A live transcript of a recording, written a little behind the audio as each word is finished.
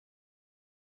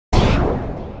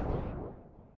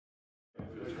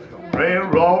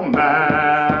Railroad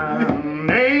man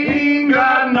ain't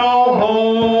got no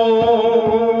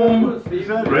home.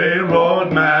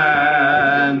 Railroad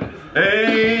man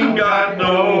ain't got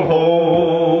no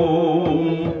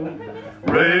home.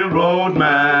 Railroad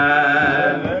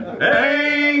man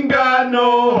ain't got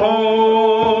no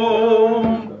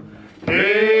home.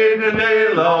 Hey,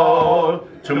 today,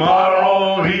 Lord,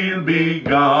 tomorrow he'll be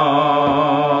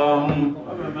gone.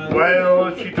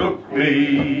 Well, she took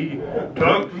me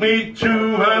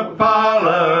to her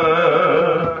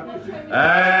parlor,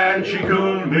 and she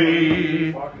cooled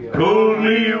me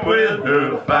with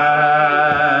her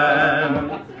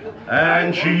fan.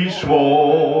 And she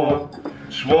swore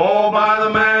by the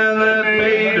man that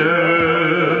made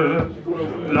her,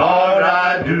 Lord,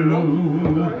 I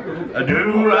do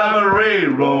love a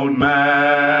railroad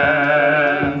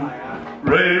man.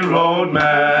 Railroad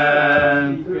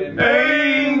man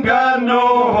ain't got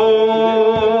no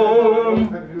home.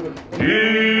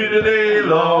 Here today,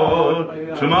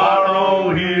 Lord,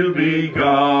 tomorrow he'll be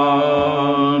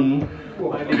gone.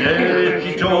 Yeah,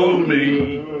 she told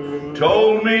me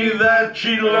that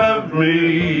she loved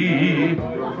me,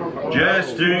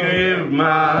 just to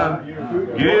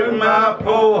give my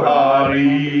poor heart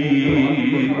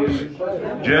ease.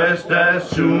 Just as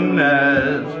soon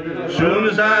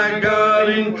as I got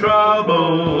in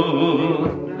trouble,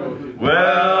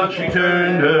 well, she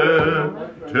turned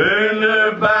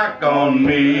her back on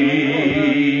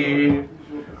me.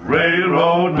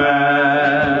 Railroad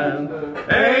man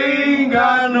ain't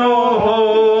got no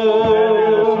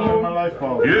home.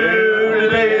 Here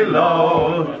today,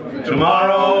 Lord,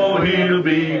 tomorrow he'll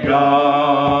be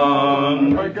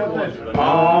gone.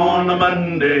 On a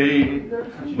Monday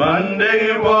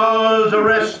was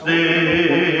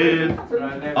arrested.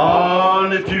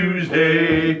 On a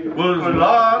Tuesday was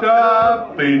locked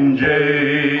up in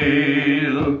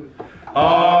jail.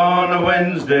 On a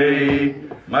Wednesday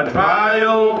my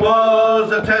trial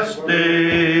was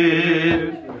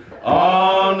attested.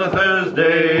 On a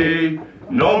Thursday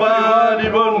nobody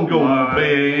wouldn't go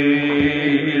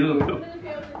bail.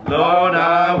 Lord,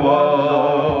 I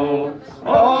was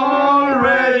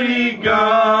already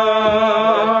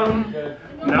gone.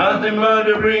 Nothing but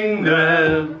to bring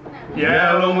them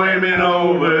yellow women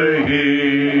over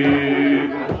here.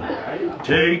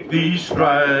 Take these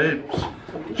stripes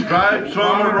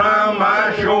from around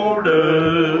my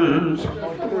shoulders.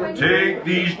 Take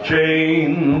these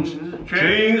chains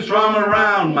from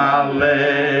around my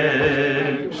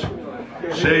legs.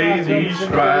 Say these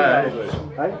stripes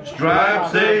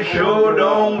they sure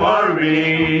don't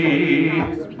worry,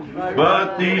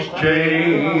 but these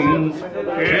chains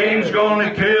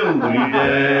gonna kill me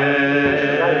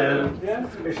dead.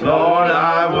 Lord,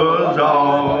 I was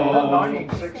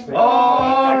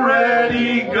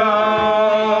already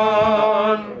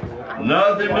gone.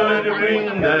 Nothing but to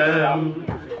bring them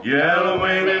yellow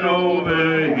women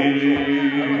over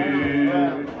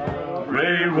here.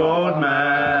 Railroad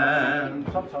man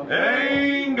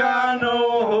ain't got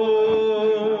no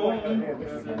home.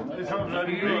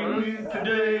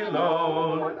 Today,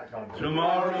 Lord,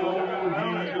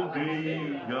 tomorrow he'll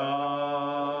be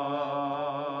gone.